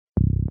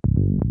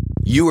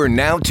You are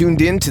now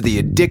tuned in to the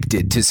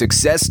Addicted to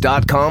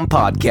Success.com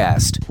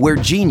podcast, where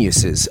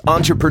geniuses,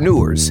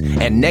 entrepreneurs,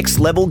 and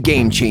next-level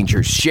game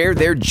changers share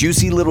their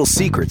juicy little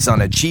secrets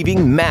on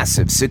achieving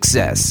massive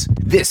success.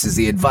 This is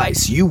the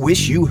advice you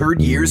wish you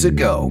heard years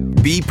ago.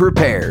 Be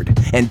prepared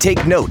and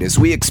take note as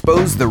we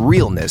expose the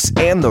realness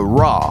and the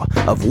raw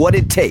of what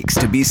it takes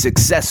to be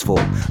successful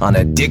on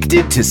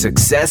Addicted to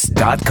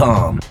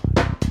Success.com.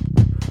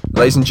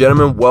 Ladies and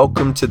gentlemen,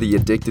 welcome to the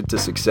Addicted to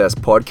Success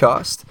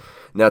podcast.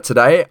 Now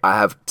today I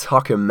have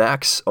Tucker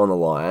Max on the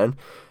line,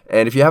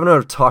 and if you haven't heard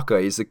of Tucker,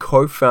 he's the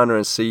co-founder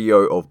and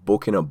CEO of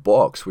Book in a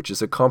Box, which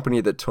is a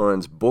company that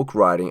turns book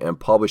writing and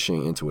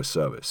publishing into a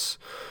service.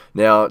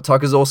 Now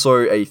Tucker's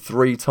also a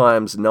 3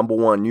 times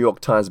 #1 New York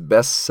Times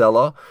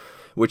bestseller,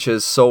 which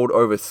has sold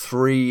over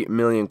 3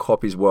 million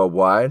copies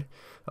worldwide.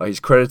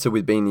 He's credited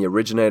with being the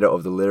originator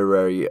of the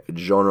literary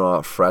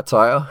genre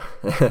satire.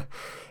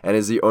 And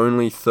is the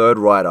only third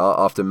writer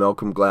after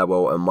Malcolm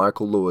Gladwell and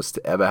Michael Lewis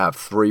to ever have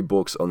 3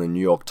 books on the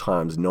New York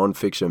Times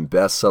nonfiction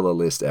bestseller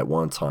list at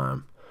one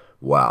time.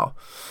 Wow.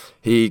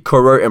 He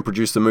co-wrote and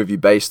produced a movie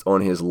based on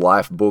his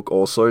life book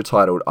also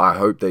titled I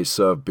Hope They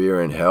Serve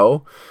Beer in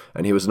Hell,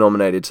 and he was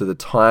nominated to the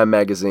Time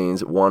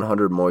magazine's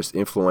 100 Most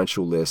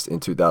Influential list in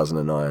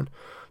 2009.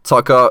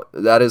 Tucker,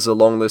 that is a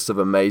long list of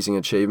amazing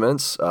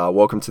achievements.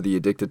 Welcome to the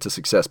Addicted to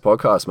Success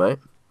podcast, mate.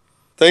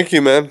 Thank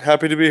you, man.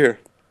 Happy to be here.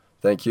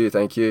 Thank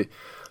you.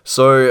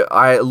 So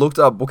I looked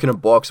up Book in a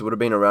Box. It would have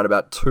been around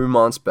about 2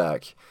 months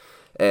back.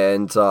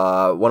 And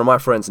one of my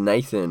friends,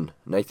 Nathan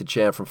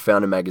Chan from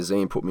Founder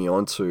Magazine, put me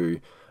onto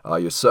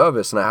your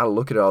service. And I had a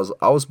look at it.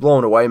 I was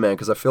blown away, man,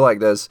 because I feel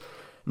like there's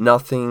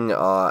nothing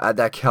at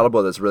that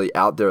caliber that's really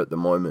out there at the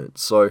moment.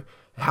 So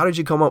how did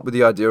you come up with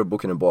the idea of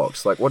Book in a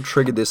Box? Like, what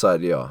triggered this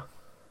idea?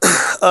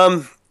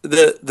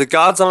 The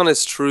God's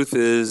honest truth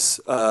is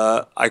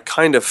I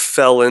kind of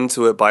fell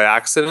into it by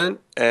accident.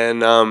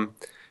 And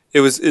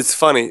it's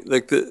funny,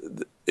 like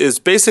it's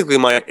basically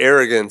my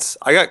arrogance.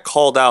 I got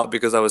called out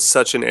because I was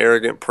such an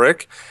arrogant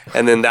prick,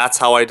 and then that's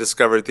how I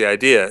discovered the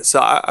idea. So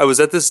I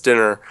was at this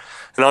dinner,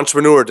 an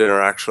entrepreneur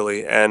dinner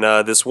actually, and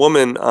this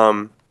woman,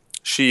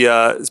 she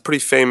is pretty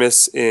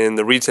famous in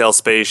the retail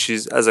space.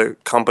 She's as a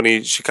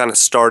company, she kind of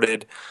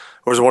started,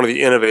 or was one of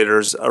the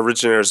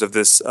originators of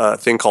this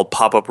thing called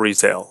pop-up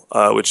retail,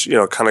 which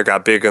kind of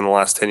got big in the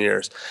last 10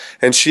 years.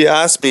 And she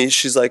asked me,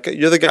 she's like,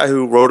 "You're the guy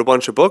who wrote a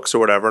bunch of books or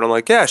whatever?" And I'm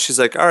like, "Yeah." She's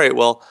like, "All right,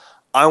 well,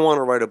 I want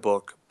to write a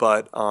book,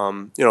 but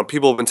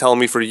people have been telling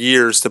me for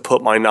years to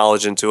put my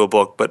knowledge into a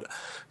book, but,"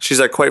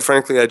 she's like, "quite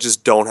frankly, I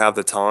just don't have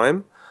the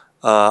time.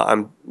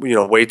 I'm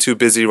way too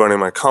busy running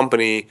my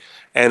company,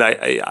 and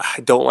I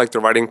don't like the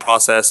writing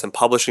process, and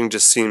publishing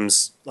just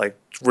seems like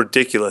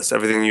ridiculous,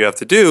 everything you have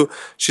to do."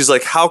 She's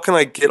like, "How can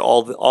I get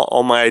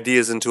all my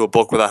ideas into a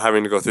book without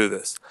having to go through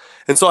this?"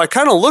 And so I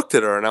kind of looked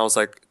at her and I was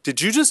like,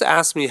 "Did you just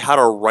ask me how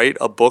to write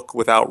a book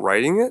without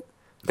writing it?"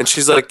 And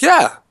she's like,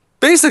 "Yeah,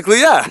 basically,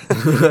 yeah."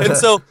 And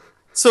so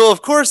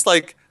of course,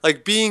 like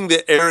being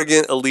the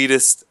arrogant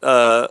elitist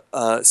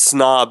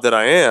snob that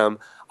I am,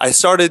 I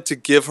started to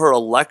give her a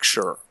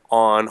lecture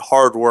on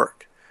hard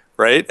work,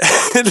 right?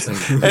 and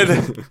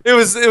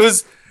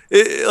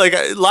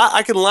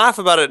I can laugh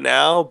about it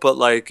now, but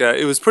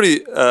it was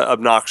pretty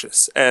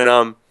obnoxious.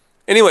 And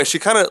anyway, she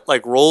kind of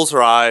rolls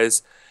her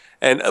eyes,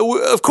 and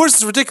of course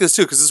it's ridiculous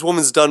too, because this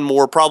woman's done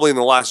more probably in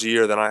the last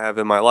year than I have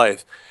in my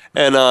life.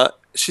 And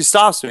she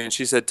stops me and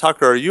she said,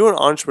 "Tucker, are you an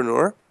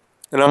entrepreneur?"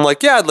 And I'm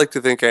like, "Yeah, I'd like to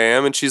think I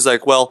am." And she's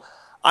like, "Well,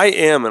 I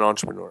am an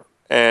entrepreneur,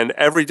 and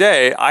every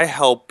day I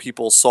help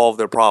people solve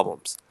their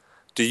problems.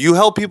 Do you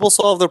help people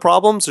solve their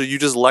problems, or you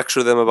just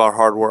lecture them about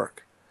hard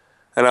work?"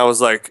 And I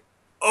was like,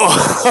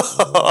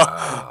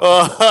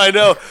 oh, I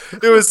know.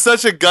 It was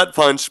such a gut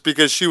punch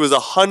because she was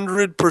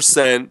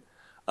 100%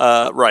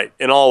 right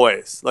in all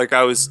ways. Like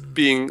I was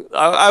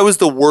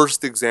the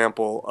worst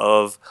example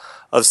of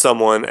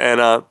someone.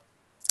 And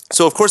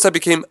so of course I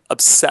became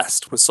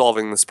obsessed with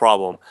solving this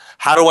problem.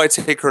 How do I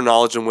take her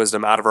knowledge and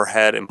wisdom out of her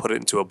head and put it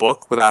into a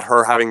book without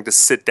her having to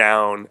sit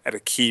down at a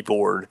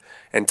keyboard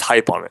and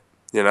type on it?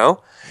 Yeah.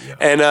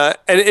 And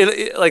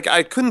it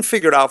I couldn't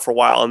figure it out for a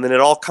while, and then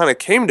it all kind of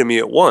came to me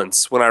at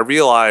once when I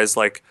realized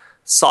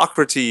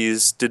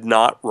Socrates did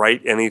not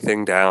write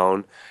anything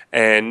down,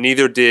 and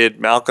neither did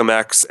Malcolm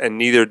X, and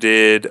neither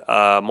did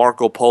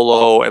Marco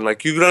Polo, and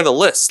you go down the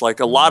list.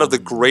 A lot of the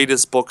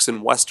greatest books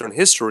in Western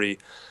history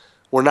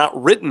were not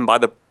written by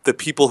the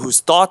people whose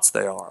thoughts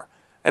they are.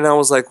 And I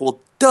was like, well,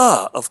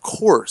 duh, of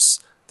course.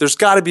 There's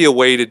got to be a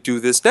way to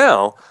do this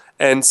now.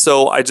 And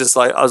so I was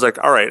like,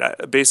 all right.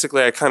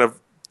 I kind of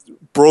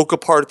broke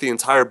apart the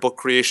entire book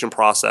creation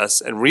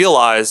process and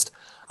realized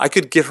I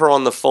could get her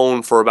on the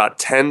phone for about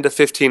 10 to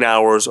 15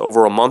 hours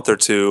over a month or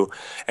two.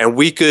 And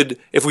we could,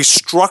 if we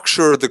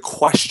structure the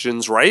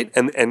questions right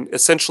and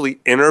essentially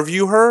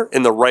interview her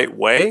in the right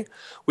way,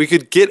 we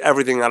could get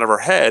everything out of her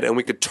head and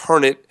we could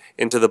turn it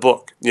into the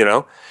book,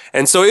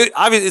 And so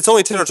it's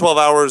only 10 or 12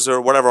 hours or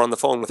whatever on the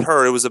phone with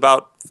her.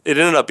 It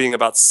ended up being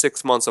about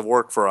 6 months of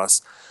work for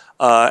us.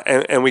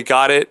 And we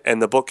got it,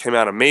 and the book came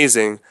out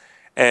amazing.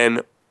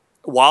 And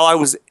while I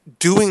was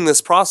doing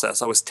this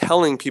process, I was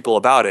telling people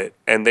about it,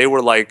 and they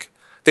were like,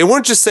 they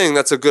weren't just saying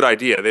that's a good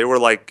idea. They were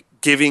like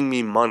giving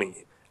me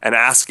money and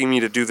asking me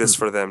to do this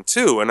for them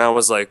too. And I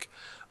was like,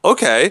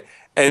 okay.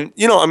 And,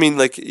 you know, I mean,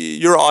 like,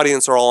 your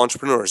audience are all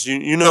entrepreneurs.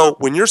 You know,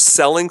 when you're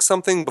selling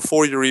something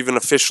before you're even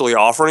officially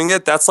offering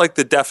it, that's like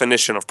the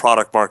definition of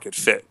product market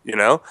fit, you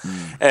know?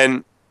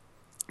 And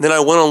then I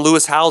went on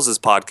Lewis Howes's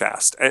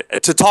podcast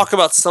to talk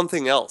about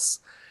something else.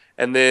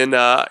 And then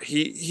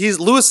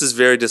Lewis is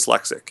very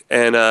dyslexic,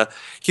 and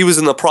he was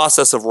in the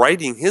process of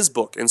writing his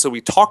book. And so we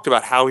talked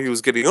about how he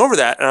was getting over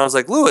that. And I was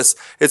like, Lewis,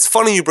 it's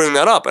funny you bring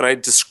that up. And I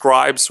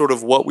described sort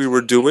of what we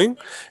were doing.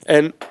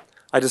 And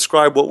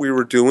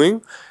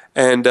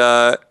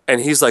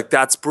he's like,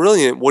 that's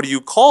brilliant. What do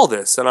you call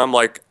this? And I'm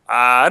like,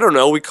 I don't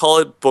know. We call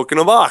it Book in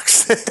a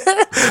Box.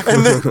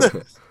 And then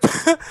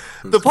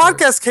the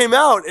podcast came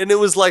out, and it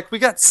was like we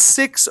got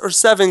 6 or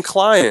 7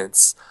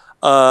 clients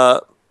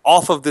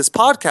off of this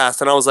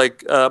podcast. And I was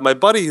like, my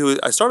buddy who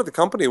I started the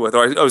company with,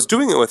 or I was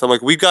doing it with, I'm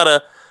like, we've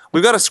got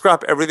to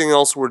scrap everything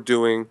else we're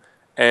doing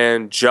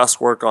and just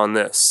work on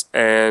this.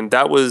 And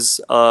that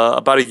was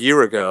about a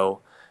year ago.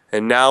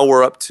 And now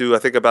we're up to, I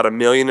think, about $1.5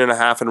 million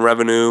in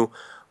revenue.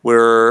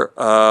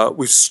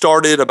 We've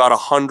started about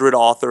 100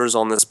 authors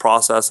on this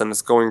process, and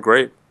it's going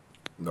great.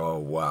 Oh,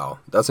 wow.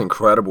 That's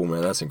incredible,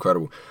 man. That's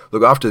incredible.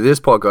 Look, after this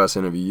podcast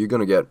interview, you're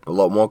going to get a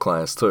lot more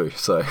clients too.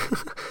 So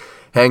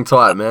hang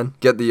tight, man.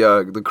 Get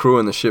the crew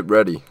and the ship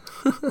ready.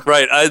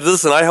 Right.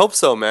 Listen, I hope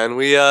so, man.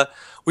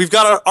 We've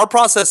got our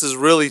process is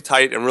really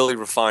tight and really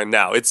refined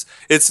now. It's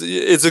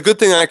a good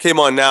thing I came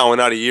on now and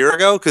not a year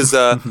ago, because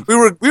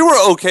we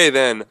were okay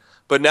then.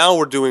 But now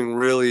we're doing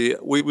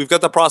we've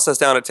got the process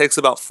down. It takes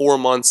about 4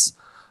 months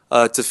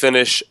to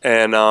finish,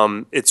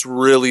 and it's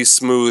really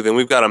smooth, and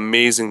we've got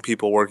amazing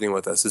people working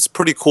with us. It's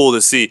pretty cool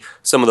to see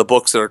some of the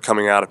books that are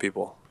coming out of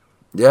people.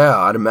 Yeah,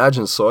 I'd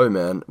imagine so,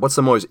 man. What's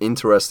the most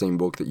interesting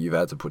book that you've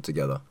had to put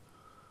together?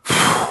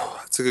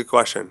 That's a good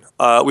question.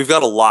 We've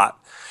got a lot.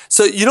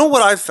 So you know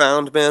what I've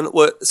found, man?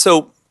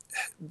 So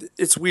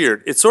it's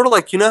weird. It's sort of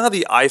like, you know how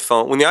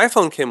when the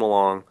iPhone came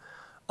along,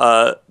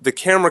 the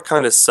camera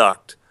kind of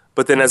sucked.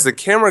 But then as the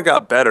camera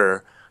got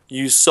better,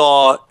 you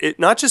saw it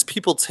not just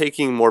people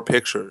taking more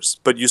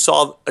pictures, but you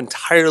saw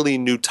entirely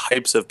new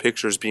types of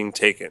pictures being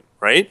taken,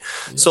 right?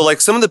 Yeah. So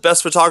like some of the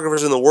best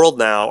photographers in the world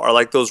now are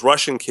like those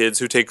Russian kids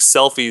who take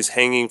selfies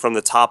hanging from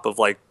the top of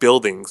like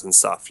buildings and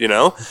stuff, you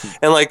know?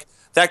 And like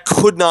that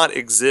could not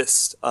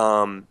exist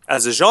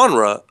as a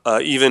genre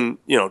even,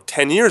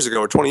 10 years ago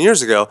or 20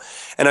 years ago.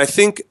 And I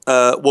think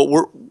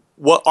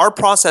what our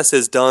process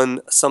has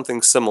done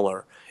something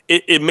similar.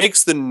 It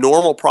makes the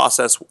normal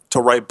process to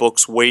write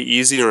books way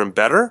easier and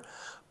better.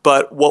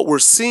 But what we're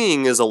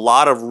seeing is a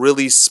lot of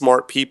really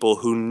smart people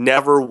who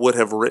never would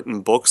have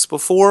written books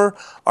before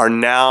are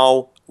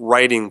now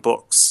writing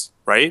books,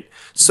 right?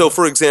 So,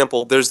 for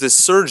example, there's this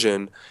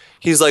surgeon.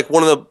 He's like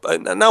not one of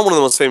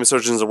the most famous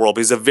surgeons in the world, but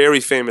he's a very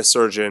famous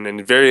surgeon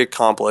and very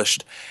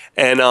accomplished.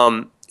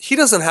 And he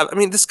doesn't have,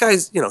 this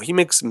guy's, he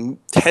makes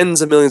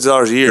tens of millions of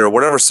dollars a year, or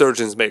whatever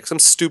surgeons make, some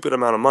stupid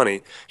amount of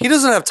money. He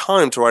doesn't have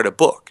time to write a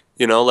book.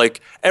 Like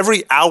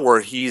every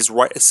hour he's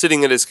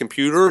sitting at his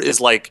computer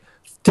is like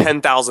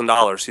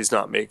 $10,000 he's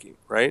not making,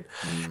 right?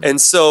 Mm-hmm. And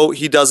so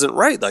he doesn't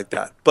write like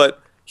that. But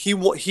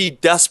he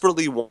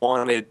desperately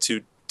wanted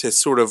to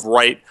sort of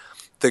write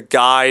the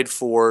guide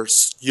for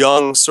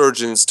young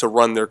surgeons to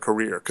run their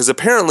career, because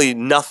apparently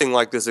nothing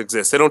like this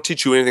exists. They don't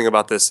teach you anything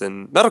about this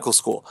in medical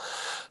school.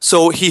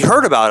 So he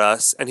heard about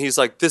us, and he's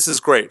like, this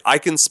is great. I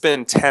can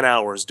spend 10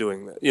 hours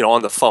doing that,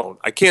 on the phone.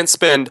 I can't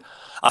spend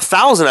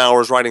 1,000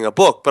 hours writing a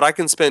book, but I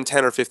can spend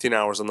 10 or 15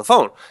 hours on the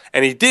phone.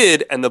 And he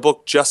did, and the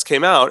book just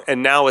came out,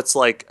 and now it's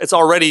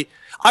already,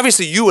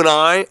 obviously you and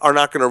I are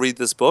not going to read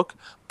this book,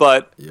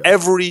 but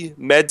every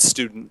med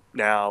student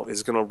now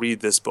is going to read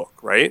this book,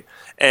 right?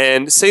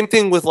 And same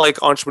thing with like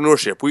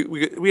entrepreneurship.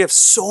 We have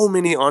so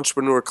many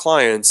entrepreneur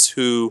clients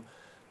who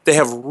they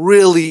have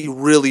really,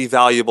 really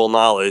valuable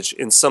knowledge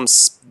in some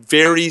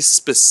very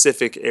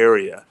specific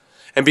area.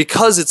 And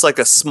because it's like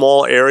a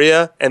small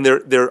area and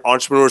they're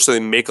entrepreneurs, so they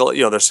make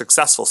they're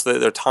successful, so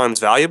their time's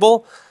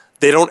valuable,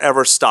 they don't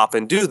ever stop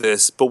and do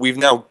this. But we've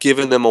now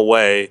given them a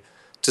way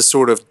to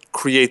sort of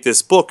create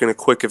this book in a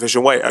quick,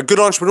 efficient way. A good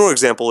entrepreneur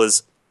example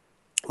is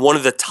one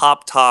of the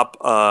top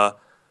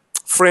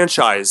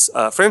franchisors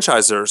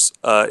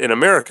in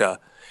America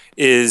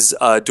is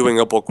doing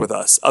a book with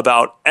us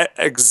about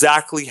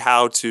exactly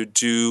how to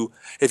do,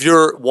 if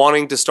you're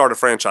wanting to start a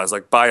franchise,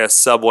 like buy a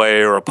Subway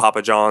or a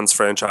Papa John's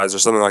franchise or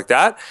something like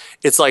that,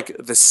 it's like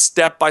the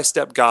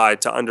step-by-step guide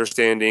to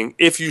understanding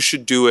if you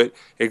should do it,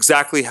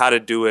 exactly how to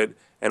do it,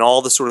 and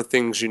all the sort of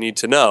things you need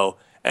to know.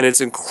 And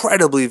it's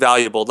incredibly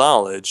valuable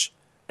knowledge.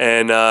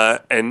 And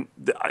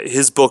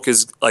his book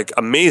is like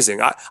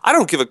amazing. I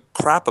don't give a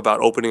crap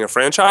about opening a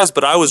franchise,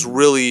 but I was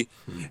really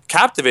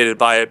captivated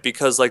by it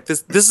because like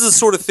this is the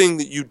sort of thing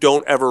that you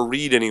don't ever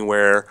read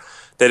anywhere,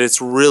 that it's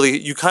really,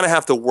 you kind of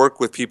have to work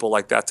with people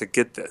like that to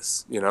get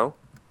this, I'm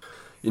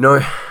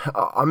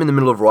in the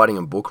middle of writing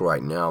a book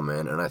right now,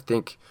 man, and I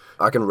think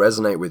I can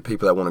resonate with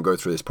people that want to go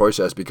through this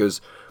process,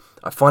 because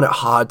I find it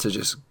hard to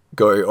just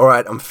go, all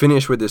right, I'm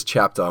finished with this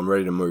chapter, I'm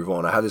ready to move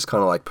on. I have this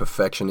kind of like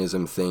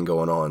perfectionism thing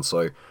going on.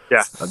 So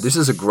Yeah. this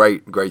is a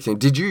great thing.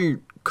 Did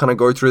you kind of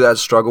go through that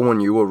struggle when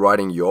you were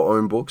writing your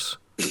own books?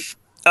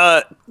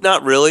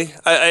 Not really.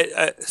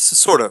 I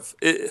sort of.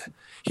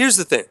 Here's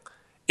the thing.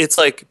 It's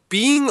like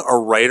being a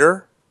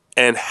writer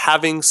and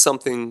having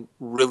something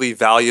really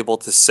valuable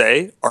to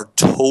say are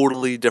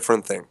totally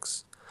different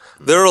things.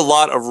 There are a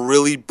lot of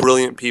really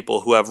brilliant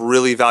people who have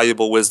really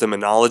valuable wisdom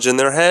and knowledge in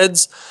their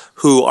heads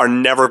who are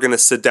never going to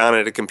sit down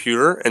at a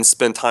computer and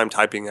spend time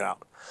typing it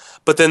out.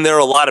 But then there are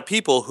a lot of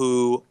people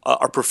who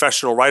are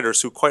professional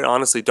writers who quite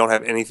honestly don't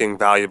have anything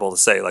valuable to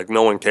say. Like,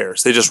 no one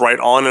cares. They just write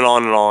on and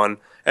on and on.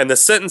 And the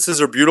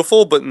sentences are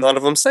beautiful, but none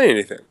of them say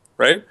anything,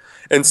 right?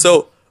 And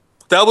so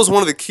that was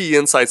one of the key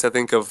insights, I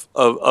think, of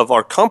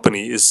our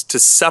company, is to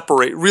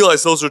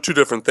realize those are two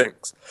different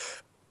things.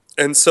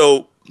 And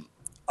so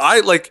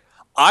I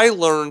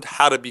learned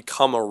how to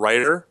become a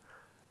writer,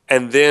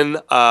 and then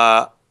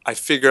I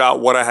figured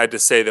out what I had to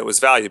say that was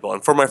valuable.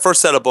 And for my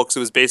first set of books, it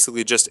was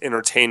basically just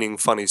entertaining,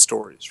 funny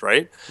stories,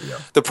 right? Yeah.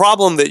 The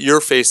problem that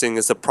you're facing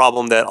is the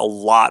problem that a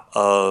lot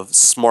of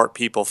smart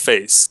people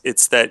face.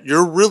 It's that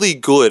you're really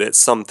good at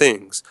some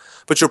things,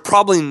 but you're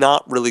probably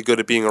not really good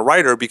at being a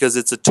writer, because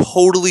it's a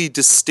totally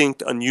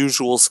distinct,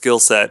 unusual skill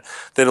set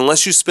that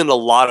unless you spend a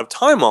lot of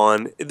time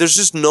on, there's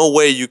just no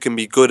way you can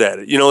be good at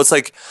it. You know, it's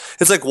like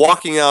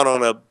walking out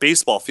on a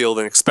baseball field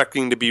and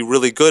expecting to be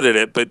really good at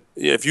it, but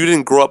if you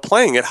didn't grow up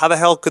playing it, how the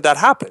hell could that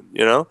happen?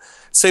 You know,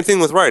 same thing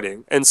with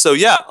writing. And so,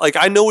 yeah, like,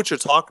 I know what you're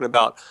talking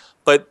about,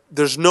 but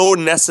there's no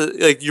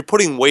you're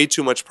putting way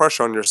too much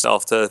pressure on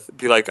yourself to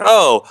be like,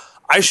 oh,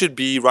 I should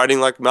be writing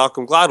like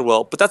Malcolm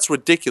Gladwell, but that's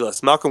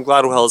ridiculous. Malcolm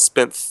Gladwell has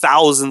spent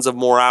thousands of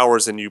more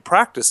hours than you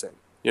practicing,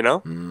 you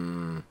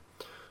know?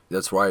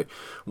 That's right.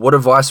 What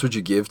advice would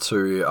you give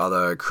to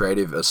other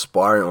creative,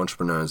 aspiring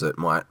entrepreneurs that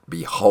might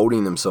be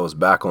holding themselves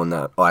back on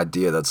that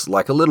idea that's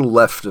like a little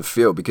left of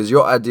field? Because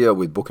your idea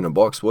with Book in a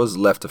Box was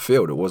left of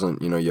field. It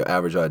wasn't, your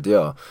average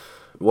idea.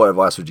 What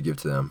advice would you give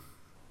to them?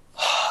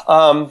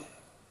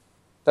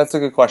 That's a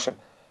good question.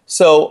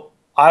 So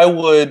I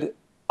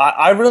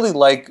really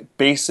like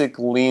basic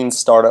lean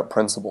startup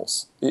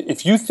principles.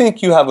 If you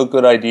think you have a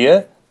good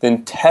idea,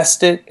 then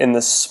test it in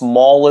the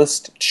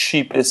smallest,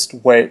 cheapest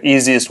way,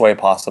 easiest way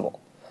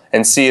possible,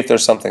 and see if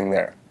there's something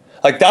there.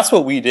 Like, that's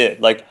what we did.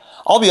 Like,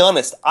 I'll be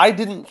honest, I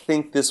didn't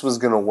think this was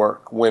going to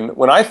work.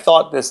 When I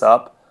thought this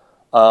up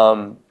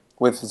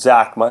with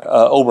Zach,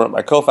 Obrant,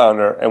 my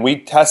co-founder, and we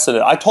tested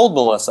it, I told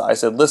Melissa, I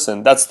said,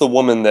 listen, that's the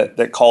woman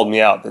that called me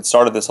out, that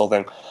started this whole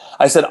thing.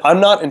 I said, I'm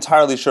not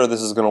entirely sure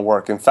this is going to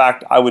work. In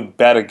fact, I would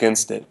bet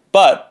against it.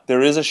 But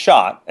there is a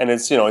shot, and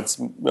it's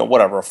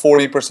whatever, a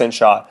 40%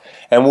 shot,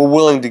 and we're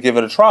willing to give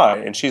it a try.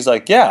 And she's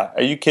like, yeah,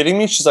 are you kidding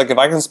me? She's like, if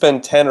I can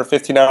spend 10 or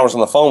 15 hours on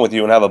the phone with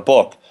you and have a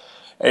book,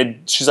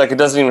 she's like, it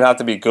doesn't even have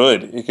to be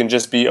good. It can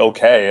just be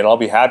okay, and I'll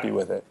be happy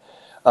with it.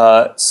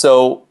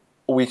 So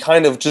we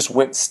kind of just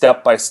went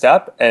step by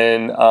step,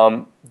 and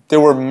there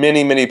were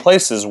many, many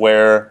places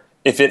where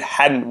if it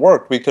hadn't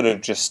worked, we could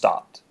have just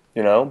stopped,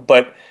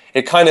 But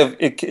it kind of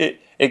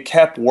it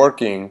kept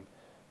working.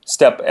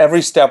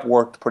 Every step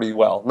worked pretty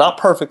well. Not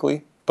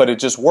perfectly, but it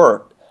just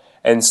worked.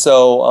 And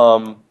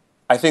so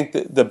I think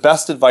the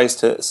best advice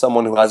to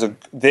someone who has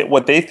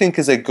what they think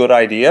is a good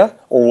idea,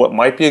 or what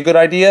might be a good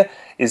idea,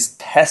 is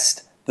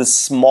test the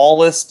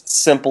smallest,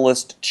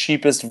 simplest,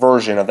 cheapest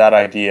version of that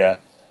idea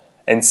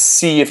and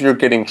see if you're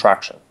getting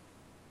traction.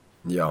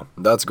 Yeah,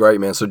 that's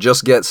great, man. So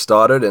just get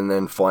started and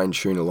then fine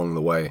tune along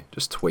the way.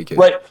 Just tweak it.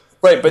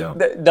 Right,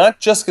 but not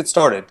just get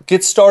started.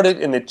 Get started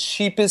in the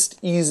cheapest,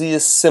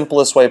 easiest,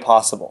 simplest way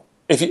possible.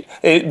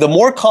 The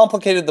more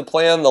complicated the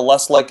plan, the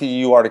less likely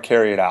you are to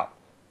carry it out.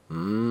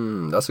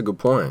 That's a good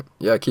point.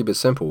 Yeah, keep it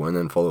simple and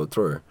then follow it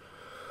through.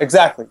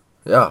 Exactly.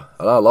 Yeah,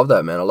 I love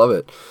that, man. I love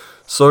it.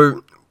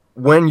 So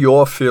when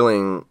you're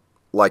feeling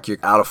like you're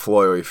out of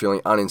flow, or you're feeling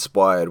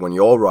uninspired when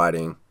you're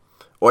writing,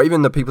 or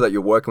even the people that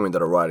you're working with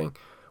that are writing,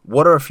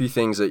 what are a few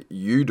things that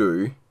you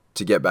do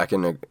to get back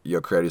into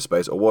your creative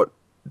space, or what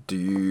do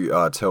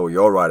you tell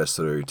your writers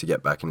to do to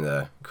get back into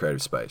their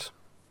creative space?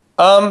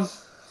 I'm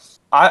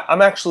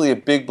actually a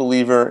big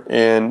believer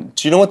in,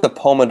 do you know what the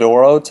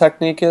Pomodoro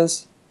technique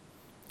is?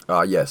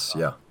 Yes,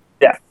 yeah.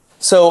 Yeah.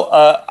 So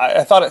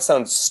I thought it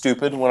sounded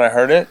stupid when I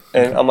heard it,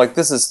 and I'm like,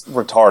 this is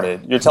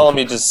retarded. You're telling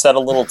me just set a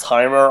little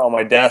timer on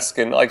my desk,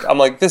 and I'm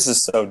like, this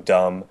is so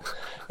dumb.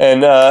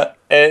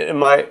 And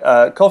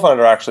my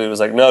co-founder actually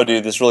was like, no,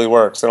 dude, this really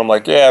works. And I'm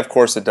like, yeah, of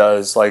course it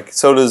does. Like,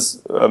 so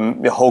does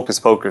Hocus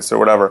Pocus or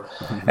whatever.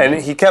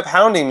 And he kept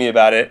hounding me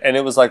about it. And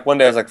it was like, one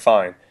day I was like,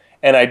 fine.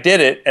 And I did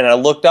it, and I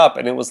looked up,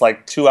 and it was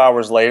like 2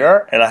 hours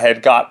later, and I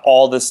had got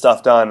all this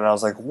stuff done. And I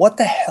was like, what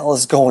the hell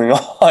is going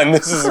on?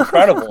 This is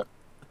incredible.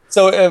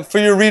 So for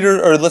your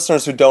reader or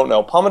listeners who don't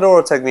know,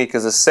 Pomodoro technique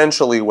is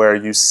essentially where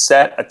you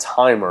set a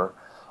timer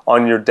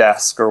on your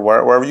desk or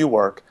wherever you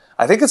work.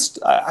 I think it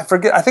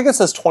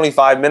says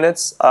 25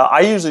 minutes.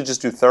 I usually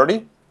just do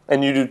 30,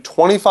 and you do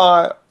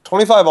 25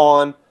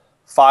 on,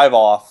 5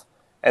 off,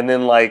 and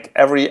then like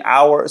every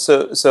hour.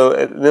 So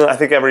then I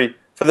think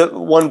for the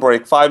one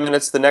break, 5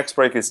 minutes. The next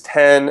break is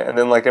 10, and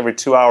then like every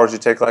 2 hours you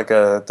take like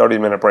a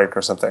 30-minute break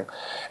or something.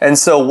 And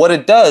so what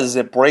it does,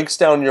 it breaks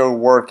down your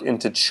work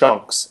into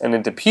chunks and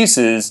into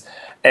pieces,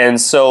 and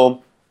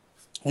so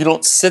you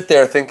don't sit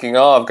there thinking,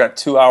 oh, I've got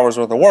 2 hours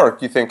worth of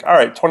work. You think, all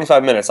right,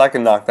 25 minutes, I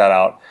can knock that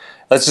out.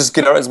 Let's just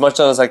get as much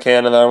done as I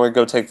can, and then I'm going to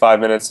go take 5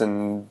 minutes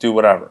and do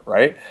whatever,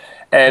 right?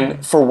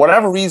 And for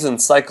whatever reason,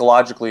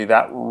 psychologically,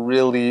 that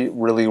really,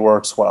 really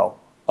works well.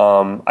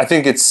 I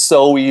think it's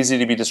so easy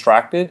to be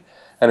distracted,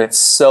 and it's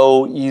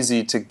so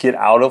easy to get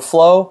out of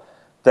flow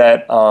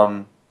that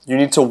you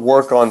need to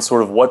work on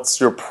sort of what's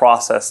your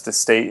process to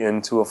stay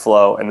into a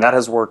flow, and that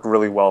has worked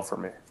really well for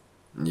me.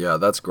 Yeah,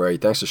 that's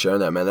great. Thanks for sharing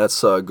that, man.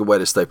 That's a good way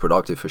to stay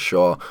productive for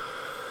sure.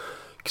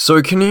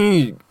 So can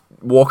you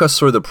walk us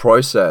through the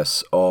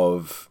process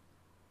of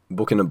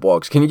booking a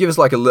box? Can you give us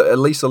like at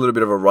least a little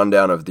bit of a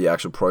rundown of the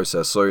actual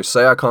process? So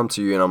say I come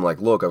to you and I'm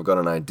like, look, I've got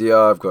an idea,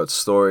 I've got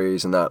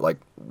stories and that, like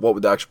what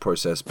would the actual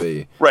process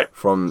be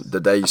from the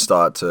day you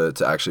start to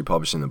actually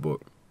publishing the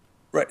book?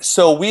 Right.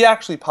 So we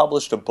actually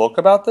published a book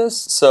about this.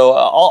 So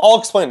I'll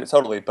explain it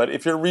totally. But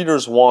if your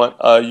readers want,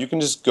 you can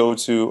just go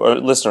to, or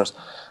listeners,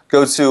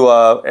 go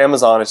to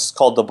Amazon. It's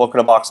called The Book in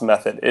a Box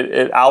Method.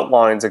 It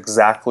outlines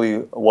exactly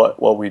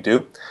what we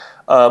do.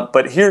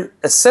 But here,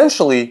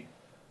 essentially,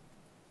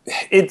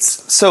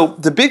 so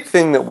the big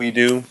thing that we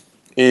do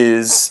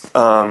is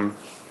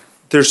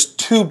there's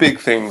two big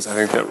things I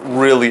think that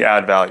really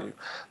add value.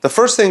 The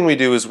first thing we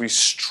do is we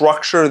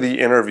structure the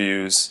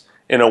interviews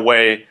in a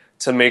way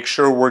to make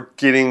sure we're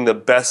getting the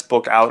best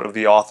book out of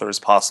the author as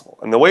possible.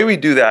 And the way we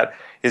do that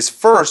is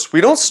first,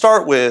 we don't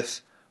start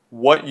with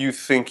what you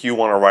think you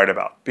want to write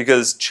about,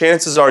 because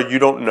chances are you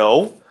don't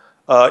know.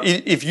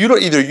 If you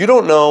don't, either you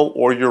don't know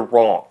or you're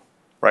wrong,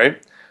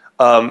 right?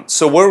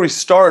 So where we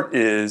start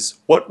is,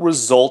 what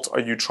result are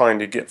you trying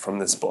to get from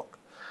this book?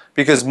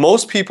 Because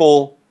most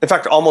people, in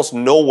fact, almost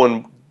no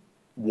one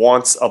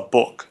wants a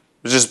book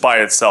just by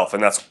itself,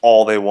 and that's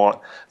all they want.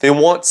 They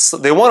want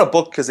a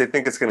book because they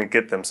think it's going to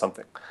get them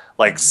something,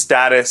 like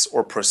status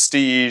or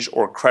prestige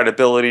or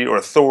credibility or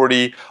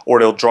authority,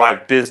 or it'll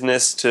drive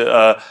business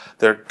to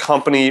their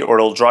company, or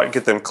it'll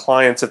get them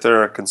clients if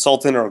they're a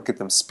consultant, or get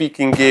them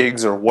speaking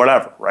gigs or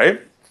whatever,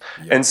 right?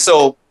 Yeah. And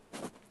so,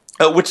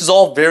 which is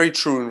all very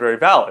true and very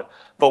valid,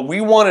 but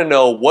we want to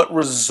know what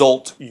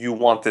result you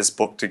want this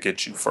book to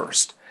get you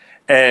first.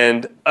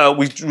 And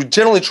we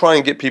generally try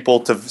and get people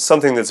to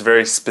something that's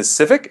very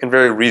specific and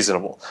very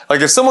reasonable.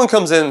 Like if someone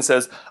comes in and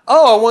says,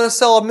 oh, I want to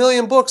sell 1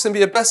 million books and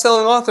be a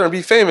best-selling author and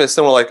be famous,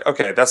 then we're like,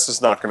 okay, that's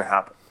just not going to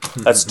happen.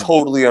 That's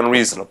totally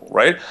unreasonable,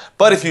 right?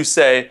 But if you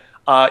say,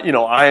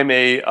 I'm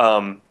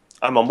a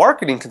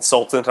marketing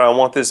consultant and I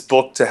want this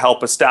book to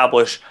help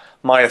establish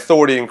my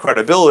authority and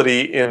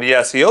credibility in the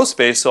SEO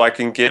space so I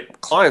can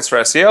get clients for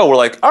SEO, we're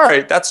like, all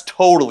right, that's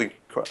totally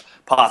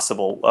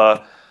possible.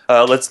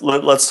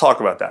 Let's talk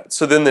about that.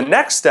 So then the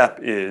next step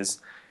is,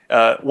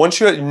 once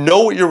you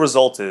know what your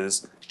result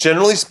is,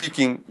 generally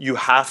speaking, you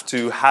have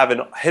to have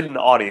a hidden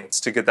audience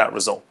to get that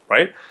result,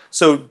 right?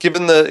 So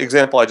given the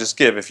example I just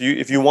give, if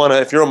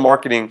you're a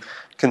marketing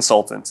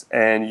consultant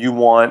and you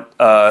want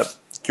to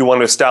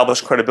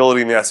establish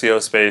credibility in the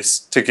SEO space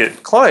to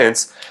get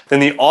clients, then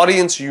the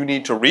audience you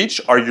need to reach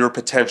are your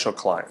potential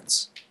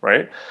clients,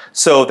 right?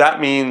 So that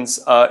means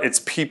it's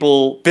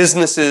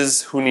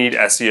businesses who need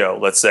SEO,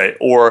 let's say,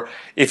 or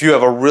if you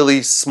have a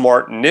really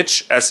smart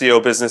niche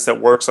SEO business that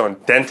works on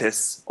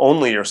dentists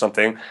only or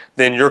something,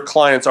 then your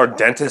clients are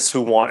dentists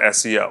who want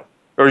SEO,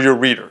 or your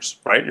readers,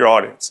 right? Your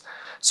audience.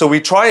 So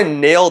we try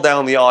and nail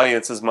down the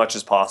audience as much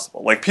as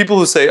possible. Like people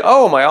who say,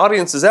 oh, my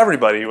audience is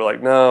everybody. We're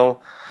like, no,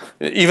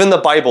 even the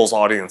Bible's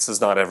audience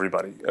is not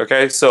everybody,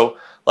 okay? So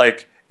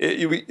like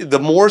the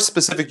more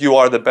specific you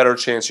are, the better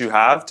chance you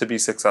have to be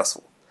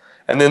successful.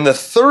 And then the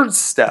third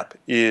step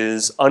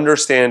is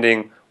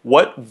understanding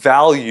what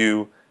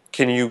value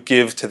can you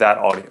give to that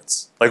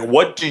audience? Like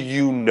what do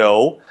you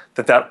know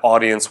that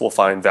audience will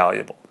find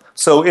valuable?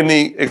 So in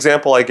the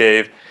example I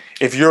gave,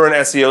 if you're an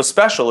SEO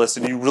specialist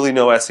and you really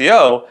know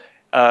SEO,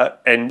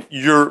 and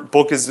your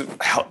book is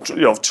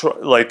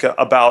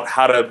about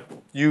how to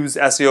use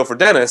SEO for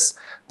dentists,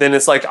 then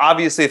it's like,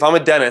 obviously if I'm a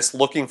dentist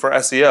looking for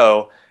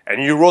SEO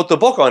and you wrote the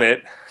book on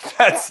it,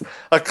 that's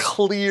a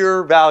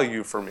clear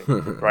value for me,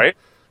 right?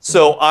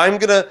 So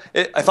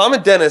if I'm a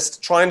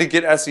dentist trying to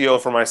get SEO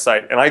for my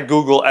site and I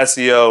Google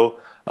SEO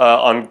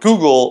on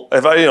Google,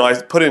 if I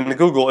put it into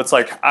Google, it's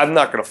like, I'm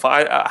not going to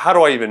find, how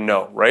do I even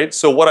know, right?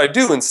 So what I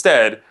do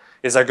instead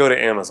is I go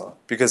to Amazon,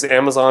 because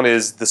Amazon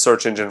is the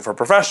search engine for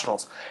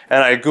professionals,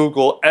 and I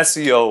Google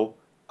SEO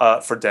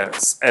for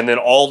dentists, and then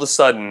all of a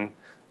sudden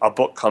a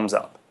book comes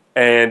up.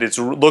 And it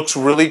looks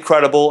really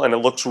credible, and it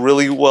looks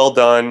really well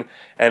done,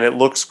 and it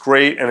looks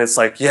great, and it's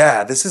like,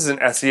 yeah, this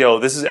isn't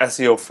SEO, this is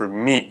SEO for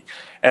me.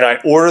 And I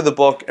order the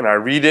book, and I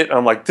read it, and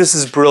I'm like, this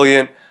is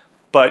brilliant,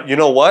 But you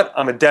know what?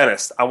 I'm a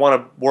dentist. I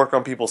want to work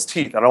on people's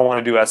teeth. I don't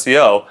want to do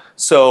SEO.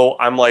 So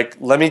I'm like,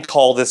 let me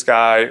call this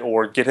guy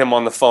or get him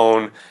on the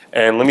phone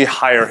and let me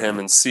hire him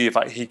and see if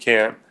he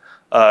can't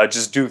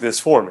just do this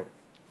for me.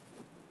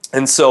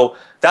 And so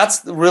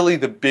that's really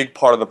the big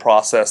part of the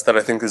process that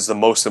I think is the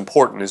most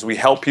important, is we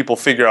help people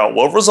figure out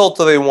what result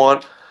do they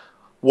want,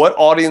 what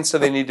audience do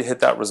they need to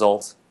hit that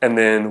result, and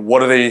then what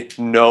do they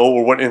know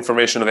or what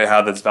information do they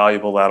have that's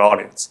valuable to that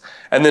audience.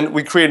 And then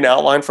we create an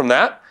outline from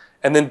that,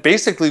 and then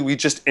basically we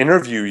just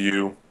interview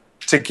you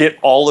to get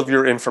all of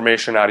your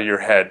information out of your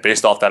head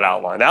based off that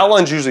outline. The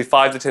outline's usually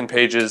 5 to 10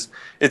 pages.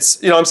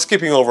 It's, I'm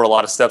skipping over a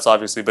lot of steps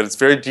obviously, but it's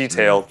very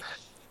detailed.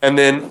 And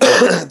then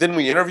then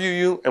we interview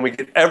you and we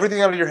get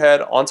everything out of your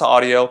head onto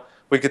audio.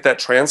 We get that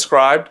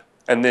transcribed,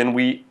 and then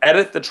we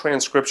edit the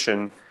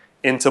transcription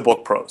into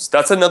BookPros.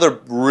 That's another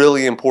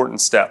really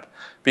important step,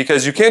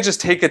 because you can't just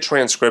take a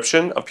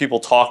transcription of people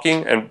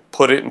talking and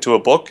put it into a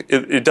book.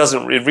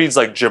 It reads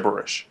like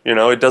gibberish,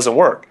 it doesn't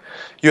work.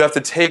 You have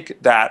to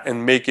take that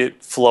and make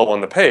it flow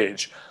on the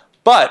page.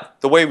 But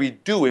the way we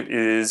do it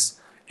is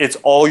it's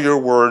all your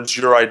words,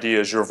 your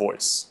ideas, your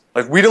voice.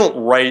 Like, we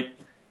don't write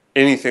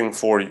anything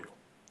for you.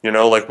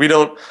 We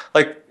don't,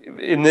 like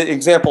in the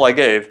example I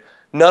gave,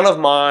 none of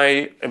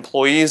my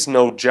employees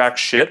know jack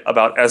shit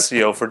about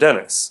SEO for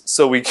dentists.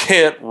 So we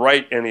can't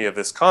write any of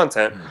this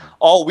content.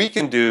 All we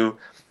can do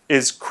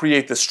is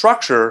create the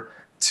structure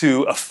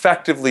to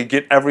effectively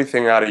get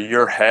everything out of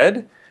your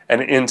head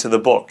and into the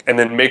book, and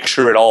then make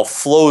sure it all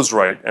flows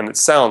right and it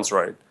sounds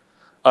right.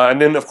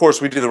 And then, of course,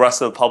 we do the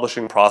rest of the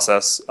publishing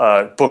process,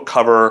 book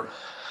cover,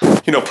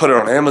 put it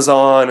on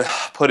Amazon,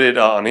 put it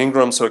on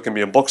Ingram so it can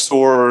be in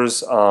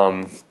bookstores,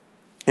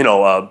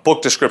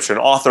 book description,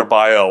 author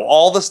bio,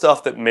 all the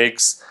stuff that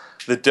makes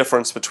the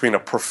difference between a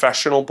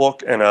professional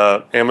book and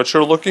an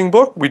amateur-looking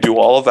book. We do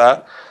all of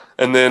that,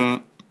 and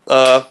then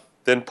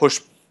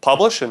push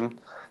publish and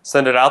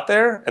send it out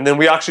there. And then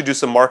we actually do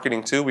some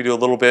marketing too. We do a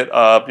little bit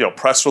of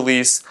press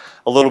release,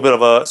 a little bit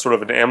of a sort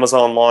of an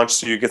Amazon launch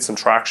so you get some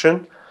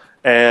traction,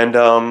 and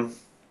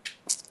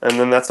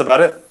then that's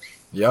about it.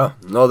 Yeah,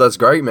 no, that's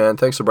great, man.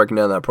 Thanks for breaking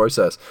down that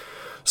process.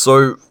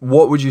 So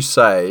what would you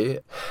say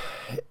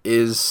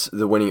is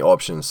the winning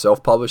option,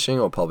 self-publishing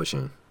or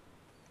publishing?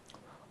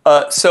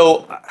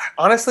 So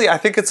honestly, I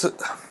think it's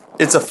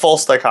a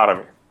false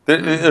dichotomy.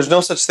 There's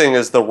no such thing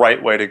as the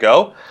right way to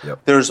go.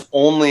 Yep. There's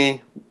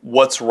only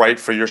what's right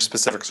for your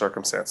specific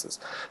circumstances.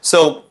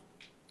 So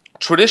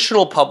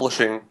traditional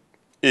publishing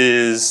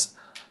is,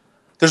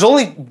 there's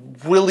only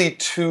really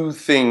two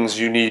things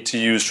you need to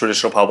use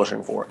traditional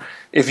publishing for.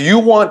 If you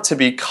want to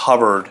be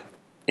covered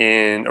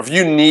or if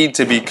you need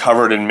to be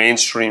covered in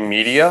mainstream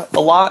media a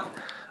lot,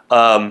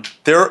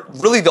 they're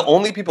really the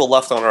only people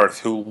left on earth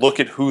who look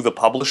at who the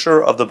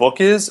publisher of the book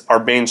is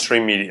are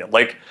mainstream media.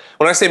 Like,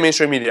 when I say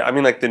mainstream media, I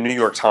mean like the New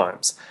York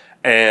Times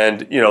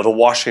and the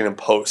Washington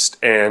Post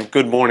and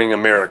Good Morning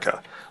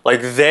America.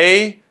 Like,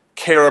 they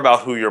care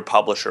about who your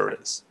publisher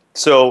is.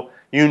 So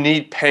you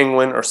need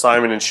Penguin or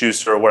Simon &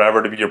 Schuster or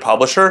whatever to be your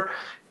publisher.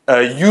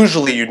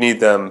 Usually you need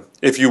them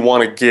if you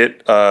want to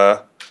get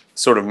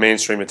sort of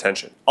mainstream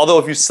attention. Although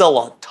if you sell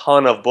a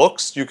ton of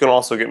books, you can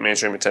also get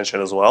mainstream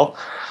attention as well.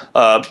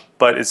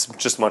 But it's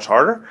just much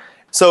harder.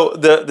 So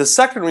the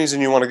second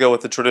reason you want to go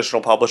with the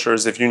traditional publisher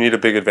is if you need a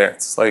big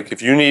advance. Like,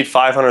 if you need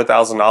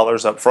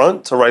 $500,000 up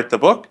front to write the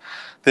book,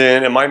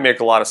 then it might make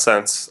a lot of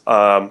sense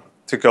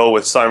to go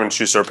with Simon &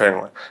 Schuster or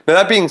Penguin. Now,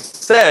 that being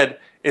said,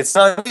 it's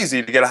not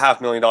easy to get a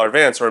 $500,000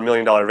 advance or $1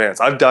 million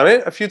advance. I've done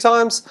it a few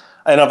times,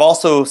 and I've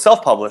also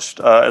self-published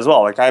as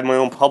well. Like, I have my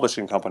own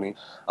publishing company.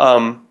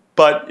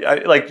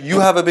 But you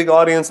have a big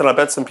audience, and I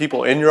bet some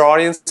people in your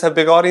audience have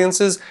big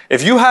audiences.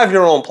 If you have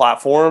your own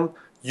platform,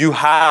 you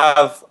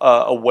have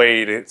a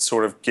way to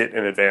sort of get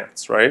in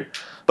advance, right?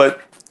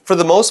 But for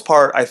the most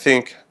part, I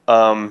think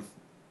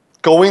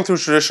going through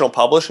traditional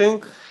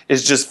publishing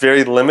is just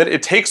very limited.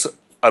 It takes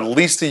at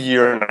least a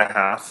year and a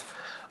half.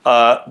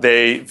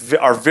 They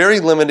are very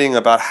limiting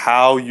about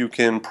how you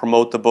can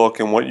promote the book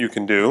and what you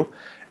can do.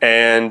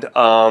 And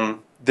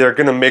they're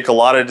going to make a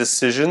lot of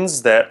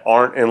decisions that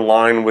aren't in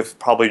line with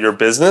probably your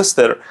business.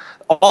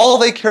 All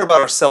they care about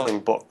are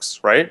selling books,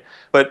 right?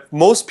 But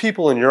most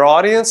people in your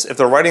audience, if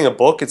they're writing a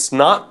book, it's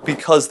not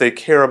because they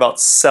care about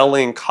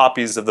selling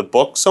copies of the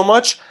book so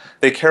much.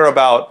 They care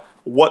about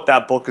what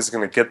that book is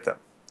going to get them,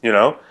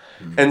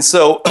 Mm-hmm. And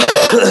so,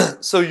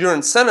 so your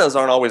incentives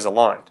aren't always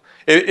aligned.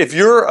 If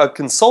you're a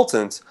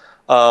consultant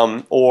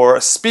or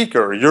a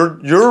speaker,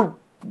 you're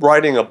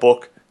writing a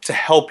book to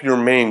help your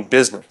main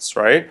business,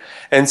 right?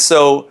 And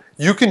so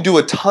you can do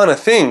a ton of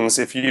things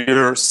if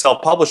you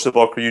self-publish the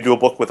book or you do a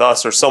book with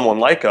us or someone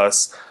like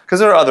us,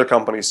 because there are other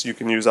companies you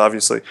can use,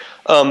 obviously.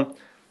 You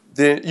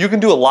can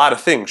do a lot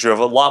of things. You have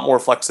a lot more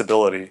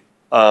flexibility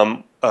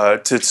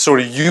to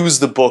sort of use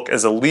the book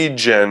as a lead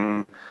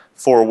gen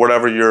for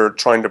whatever you're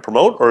trying to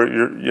promote or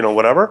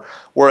whatever.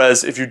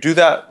 Whereas if you do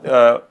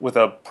that with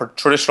a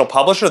traditional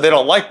publisher, they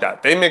don't like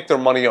that. They make their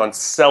money on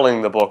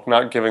selling the book,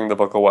 not giving the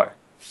book away.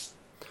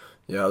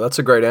 Yeah, that's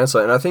a great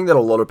answer. And I think that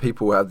a lot of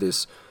people have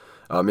this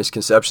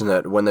misconception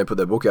that when they put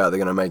their book out, they're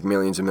going to make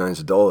millions and millions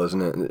of dollars.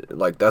 And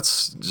like,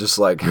 that's just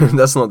like,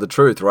 that's not the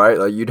truth, right?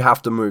 Like, you'd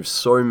have to move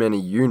so many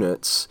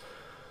units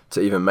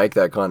to even make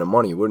that kind of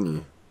money, wouldn't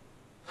you?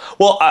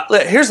 Well,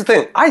 here's the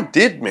thing. I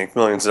did make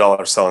millions of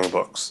dollars selling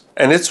books,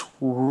 and it's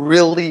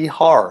really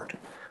hard,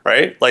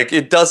 right? Like,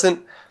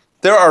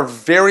 there are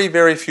very,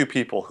 very few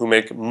people who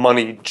make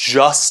money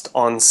just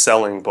on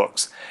selling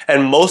books.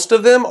 And most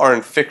of them are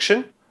in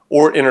fiction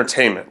or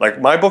entertainment. Like,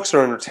 my books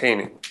are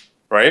entertaining,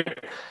 right?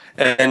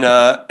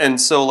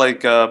 And so,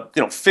 like,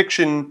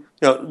 fiction,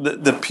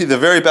 the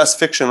very best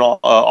fiction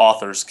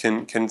authors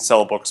can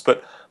sell books,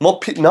 but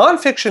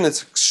nonfiction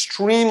is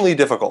extremely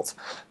difficult,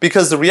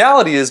 because the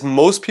reality is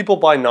most people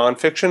buy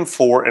nonfiction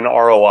for an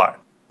ROI.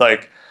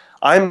 Like,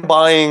 I'm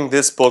buying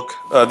this book,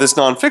 this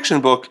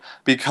nonfiction book,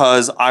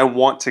 because I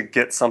want to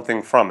get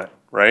something from it,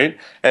 right?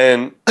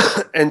 And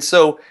and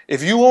so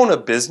if you own a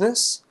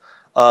business,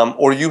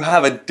 or you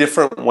have a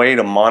different way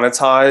to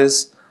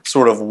monetize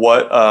sort of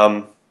what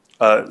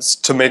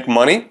to make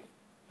money,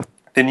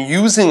 then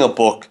using a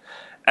book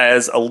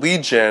as a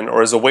lead gen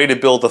or as a way to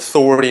build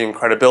authority and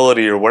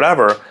credibility or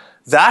whatever,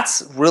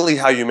 that's really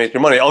how you make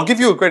your money. I'll give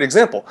you a great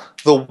example.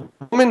 The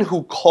woman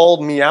who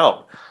called me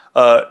out,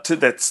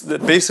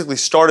 that basically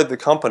started the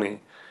company,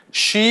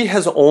 she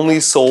has only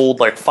sold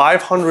like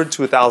 500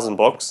 to 1,000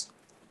 books,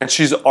 and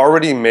she's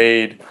already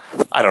made,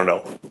 I don't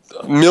know,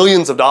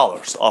 millions of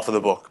dollars off of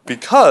the book,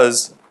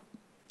 because,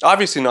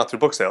 obviously not through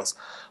book sales,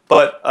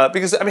 but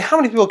because, I mean, how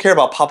many people care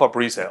about pop-up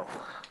resale?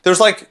 There's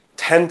like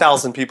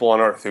 10,000 people on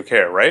earth who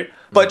care, right?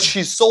 But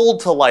she sold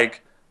to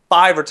like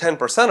 5 or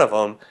 10% of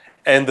them,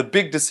 and the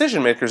big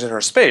decision makers in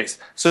her space.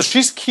 So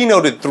she's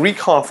keynoted 3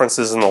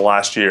 conferences in the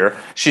last year.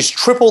 She's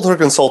tripled her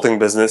consulting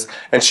business,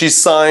 and she's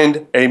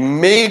signed a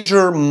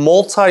major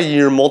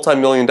multi-year,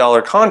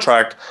 multi-million-dollar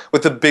contract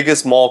with the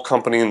biggest mall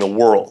company in the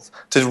world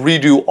to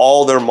redo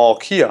all their mall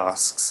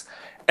kiosks.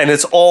 And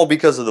it's all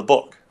because of the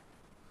book.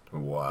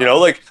 Wow.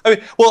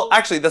 Well,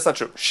 actually, that's not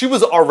true. She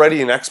was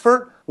already an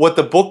expert. What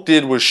the book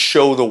did was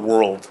show the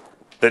world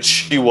that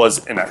she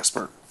was an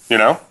expert,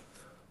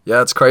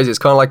 Yeah, it's crazy. It's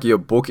kind of like your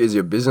book is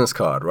your business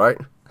card, right?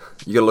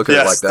 You got to look at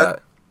it like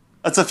that.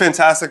 That's a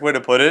fantastic way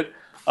to put it.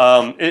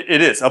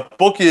 It is. A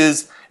book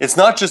it's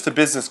not just a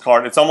business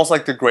card. It's almost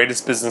like the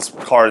greatest business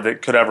card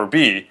that could ever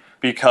be,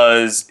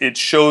 because it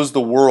shows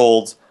the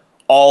world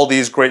all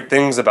these great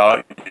things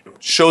about you.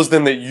 It shows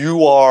them that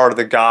you are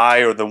the guy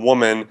or the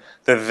woman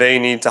that they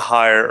need to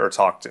hire or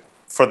talk to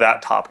for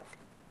that topic.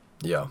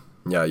 Yeah,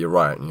 you're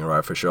right. You're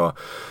right for sure.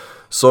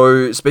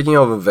 So, speaking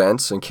of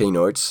events and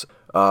keynotes,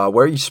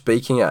 where are you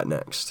speaking at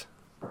next?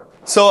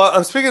 So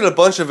I'm speaking at a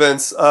bunch of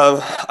events.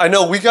 I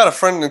know we got a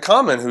friend in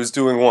common who's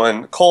doing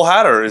one. Cole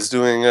Hatter is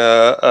doing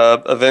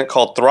a event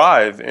called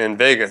Thrive in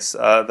Vegas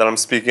that I'm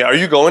speaking. Are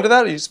you going to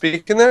that? Are you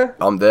speaking there?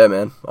 I'm there,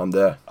 man. I'm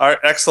there. All right,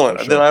 excellent.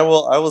 Sure. Then I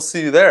will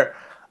see you there.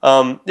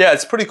 Yeah,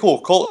 it's pretty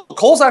cool.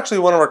 Cole's actually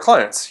one of our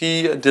clients.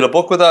 He did a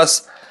book with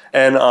us,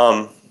 and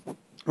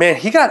man,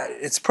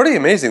 it's pretty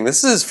amazing.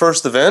 This is his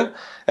first event,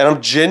 and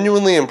I'm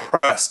genuinely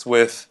impressed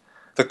with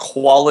the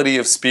quality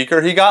of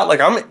speaker he got.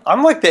 Like,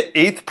 I'm like the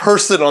 8th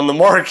person on the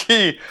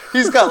marquee.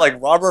 He's got like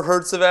Robert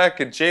Herjavec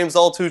and James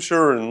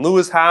Altucher and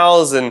Lewis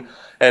Howes and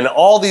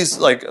all these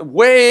like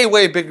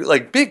way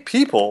big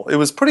people. It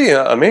was pretty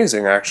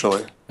amazing,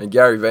 actually. And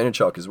Gary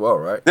Vaynerchuk as well,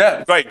 right?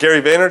 Yeah, right.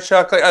 Gary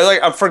Vaynerchuk.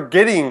 I'm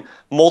forgetting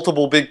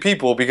multiple big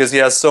people because he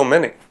has so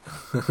many.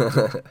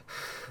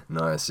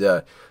 Nice, yeah.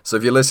 So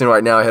if you're listening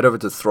right now, head over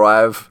to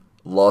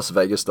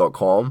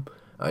thrivelasvegas.com.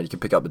 You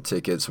can pick up the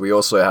tickets. We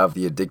also have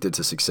the Addicted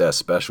to Success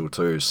special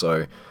too.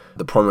 So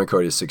the promo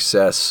code is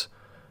Success,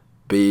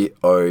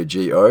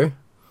 BOGO,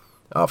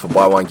 for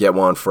buy one, get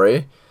one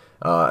free.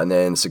 And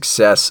then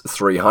Success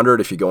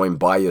 300 if you're going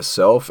by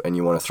yourself and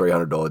you want a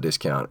 $300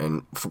 discount.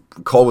 And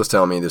Cole was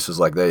telling me this was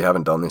like, they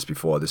haven't done this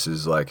before. This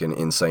is like an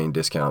insane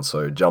discount.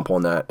 So jump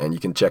on that, and you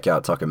can check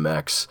out Tucker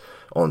Max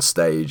on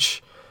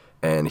stage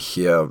and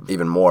hear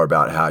even more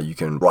about how you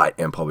can write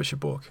and publish a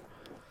book.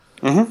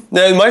 Mm-hmm.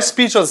 Now, my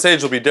speech on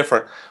stage will be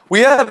different. We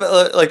have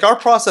our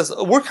process.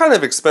 We're kind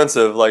of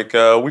expensive. We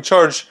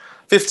charge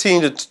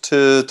 $15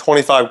 to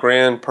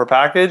 $25,000 per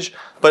package.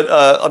 But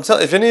I'm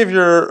telling, if any of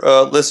your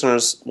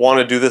listeners want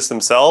to do this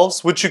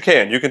themselves, which you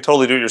can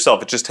totally do it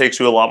yourself. It just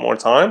takes you a lot more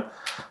time.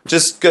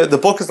 The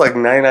book is like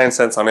 99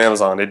 cents on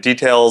Amazon. It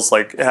details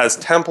it has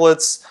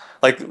templates.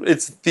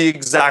 It's the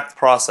exact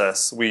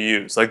process we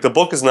use. The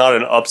book is not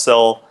an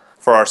upsell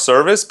for our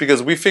service,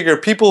 because we figure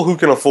people who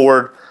can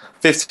afford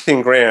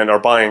 $15,000 are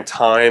buying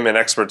time and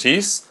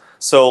expertise.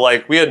 So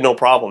we had no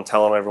problem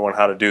telling everyone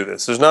how to do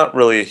this. There's not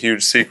really a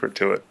huge secret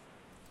to it.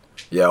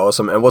 Yeah,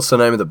 awesome. And what's the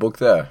name of the book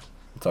there,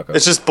 Tucker?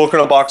 It's just Book in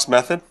a Box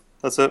Method.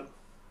 That's it.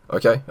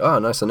 Okay. Oh,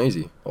 nice and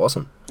easy.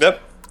 Awesome.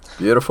 Yep.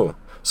 Beautiful.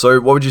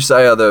 So what would you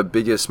say are the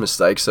biggest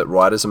mistakes that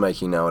writers are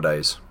making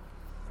nowadays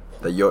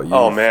that you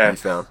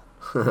found?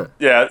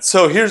 Yeah,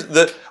 so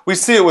we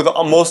see it with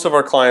most of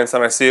our clients,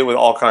 and I see it with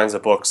all kinds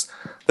of books.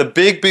 The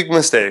big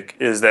mistake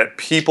is that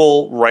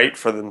people write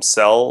for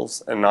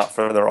themselves and not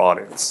for their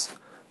audience.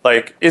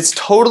 Like, it's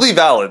totally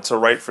valid to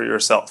write for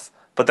yourself,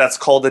 but that's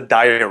called a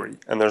diary,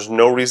 and there's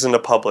no reason to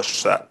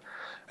publish that.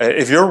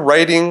 If you're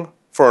writing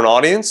for an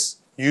audience,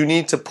 you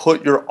need to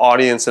put your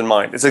audience in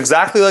mind. It's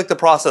exactly like the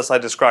process I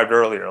described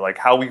earlier, like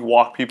how we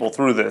walk people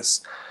through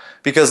this.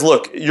 Because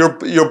look,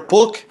 your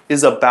book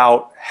is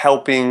about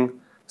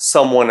helping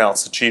someone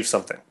else achieve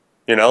something.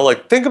 You know,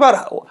 like think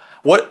about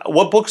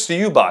what books do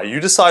you buy? You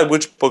decide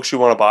which books you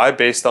want to buy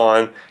based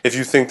on if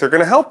you think they're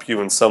going to help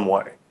you in some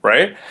way,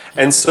 right?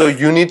 And so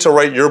you need to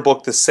write your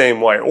book the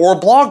same way, or a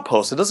blog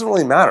post. It doesn't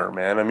really matter,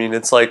 man. I mean,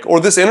 it's like, or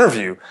this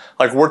interview,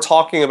 like we're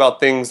talking about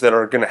things that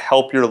are going to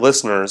help your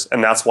listeners,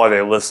 and that's why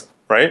they listen,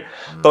 right?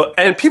 But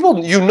and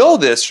people, you know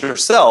this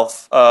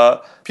yourself.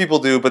 People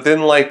do, but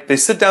then like they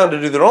sit down to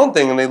do their own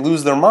thing and they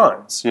lose their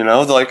minds. You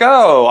know, they're like,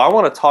 oh, I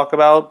want to talk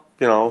about,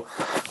 you know,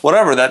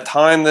 whatever, that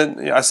time that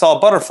I saw a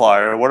butterfly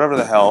or whatever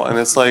the hell. And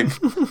it's like,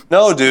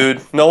 no,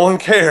 dude, no one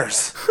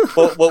cares.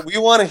 What we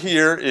want to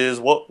hear is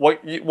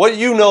what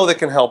you know that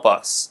can help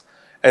us.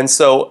 And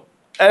so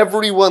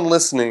everyone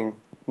listening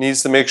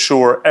needs to make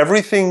sure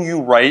everything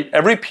you write,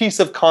 every piece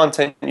of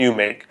content you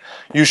make,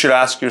 you should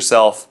ask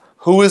yourself,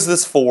 who is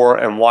this for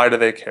and why do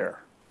they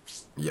care?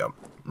 Yep,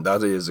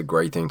 that is a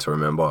great thing to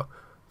remember.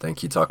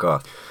 Thank you,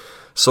 Tucker.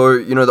 So,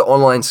 you know, the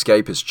online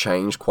scape has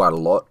changed quite a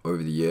lot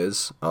over the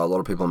years. A lot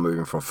of people are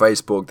moving from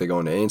Facebook, they're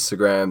going to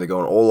Instagram, they're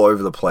going all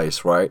over the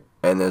place, right?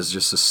 And there's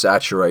just a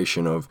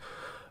saturation of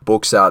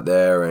books out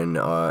there and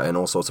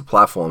all sorts of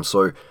platforms.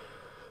 So,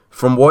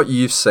 from what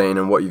you've seen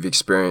and what you've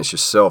experienced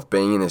yourself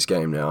being in this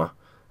game now,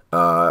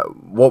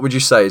 what would you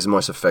say is the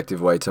most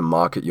effective way to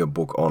market your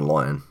book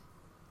online?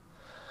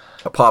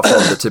 Apart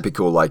from the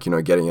typical, like, you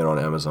know, getting it on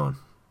Amazon.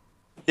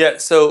 Yeah,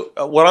 so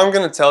what I'm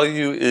going to tell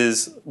you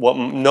is what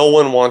no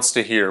one wants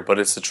to hear, but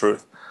it's the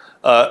truth.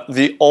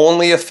 The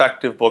only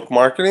effective book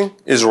marketing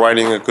is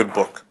writing a good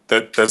book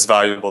that's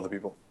valuable to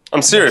people.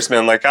 I'm serious,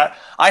 man. Like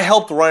I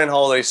helped Ryan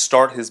Holiday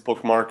start his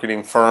book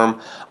marketing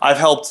firm. I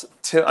helped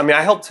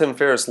Tim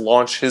Ferriss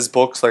launch his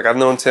books. Like I've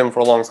known Tim for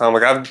a long time.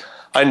 Like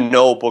I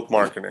know book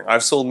marketing.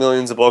 I've sold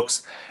millions of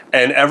books,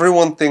 and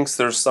everyone thinks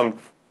there's some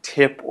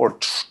tip or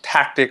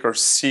tactic or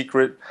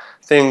secret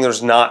thing.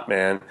 There's not,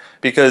 man,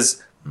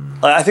 because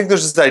I think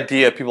there's this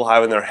idea people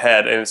have in their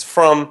head, and it's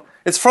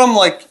from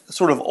like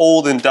sort of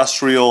old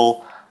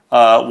industrial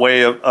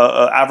way of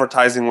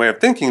advertising way of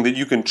thinking that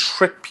you can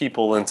trick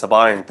people into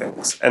buying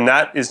things, and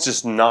that is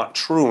just not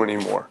true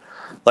anymore.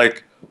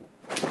 Like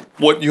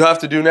what you have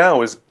to do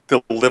now is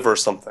deliver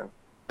something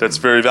that's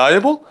very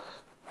valuable,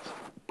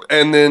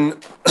 and then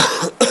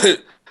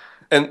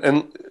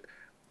and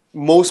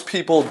most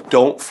people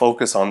don't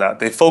focus on that.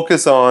 They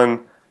focus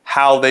on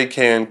how they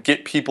can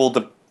get people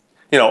to,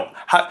 you know,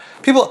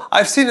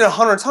 I've seen it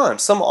 100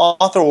 times. Some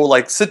author will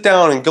like sit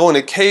down and go in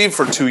a cave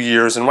for 2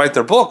 years and write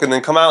their book and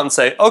then come out and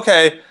say,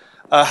 okay,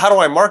 how do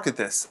I market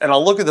this? And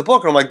I'll look at the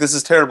book and I'm like, this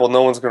is terrible.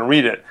 No one's going to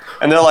read it.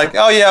 And they're like,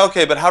 oh yeah,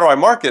 okay, but how do I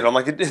market it? I'm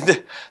like,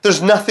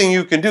 there's nothing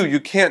you can do. You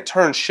can't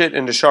turn shit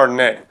into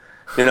Chardonnay.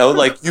 You know,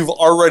 like you've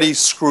already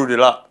screwed it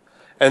up.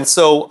 And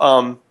so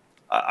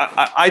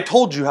I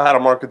told you how to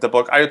market the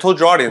book. I told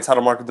your audience how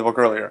to market the book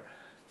earlier.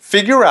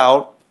 Figure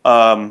out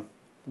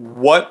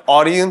what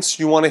audience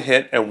you want to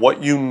hit and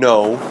what you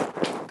know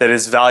that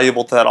is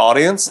valuable to that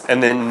audience,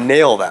 and then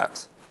nail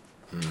that.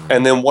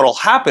 And then what will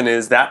happen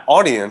is that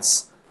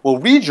audience will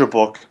read your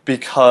book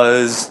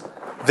because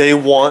they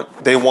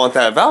want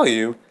that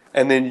value,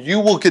 and then you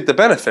will get the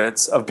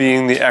benefits of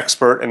being the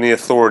expert and the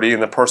authority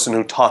and the person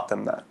who taught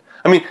them that.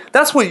 I mean,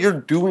 that's what you're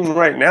doing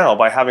right now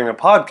by having a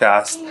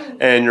podcast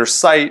and your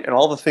site and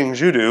all the things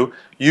you do.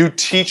 You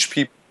teach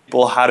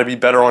people how to be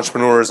better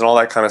entrepreneurs and all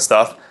that kind of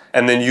stuff,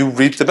 and then you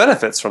reap the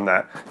benefits from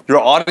that. Your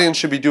audience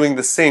should be doing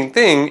the same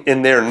thing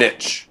in their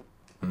niche.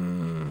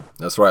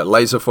 That's right.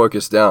 Laser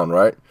focus down,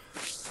 right?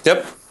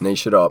 Yep.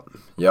 Niche it up.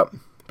 Yep.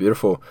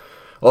 Beautiful.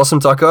 Awesome,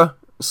 Tucker.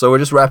 So we're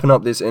just wrapping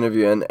up this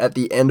interview, and at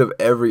the end of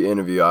every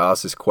interview, I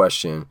ask this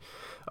question.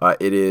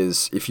 It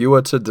is, if you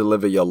were to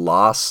deliver your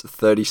last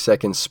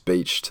 30-second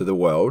speech to the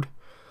world,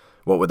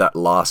 what would that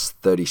last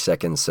 30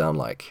 seconds sound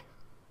like?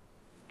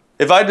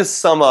 If I just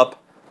sum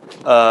up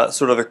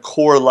sort of the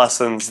core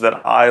lessons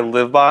that I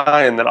live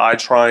by and that I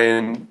try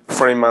and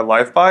frame my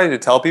life by to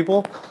tell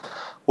people,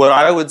 what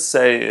I would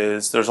say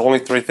is there's only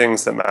 3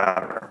 things that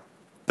matter.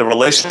 The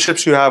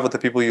relationships you have with the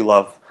people you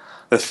love,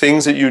 the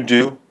things that you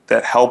do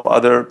that help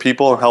other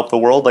people and help the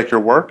world, like your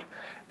work,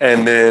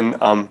 and then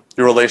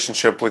your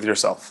relationship with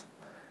yourself.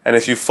 And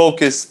if you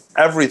focus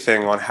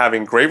everything on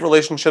having great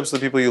relationships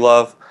with the people you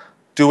love,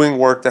 doing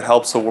work that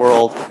helps the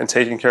world, and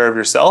taking care of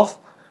yourself,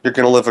 you're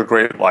going to live a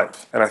great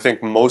life. And I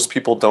think most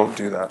people don't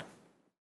do that.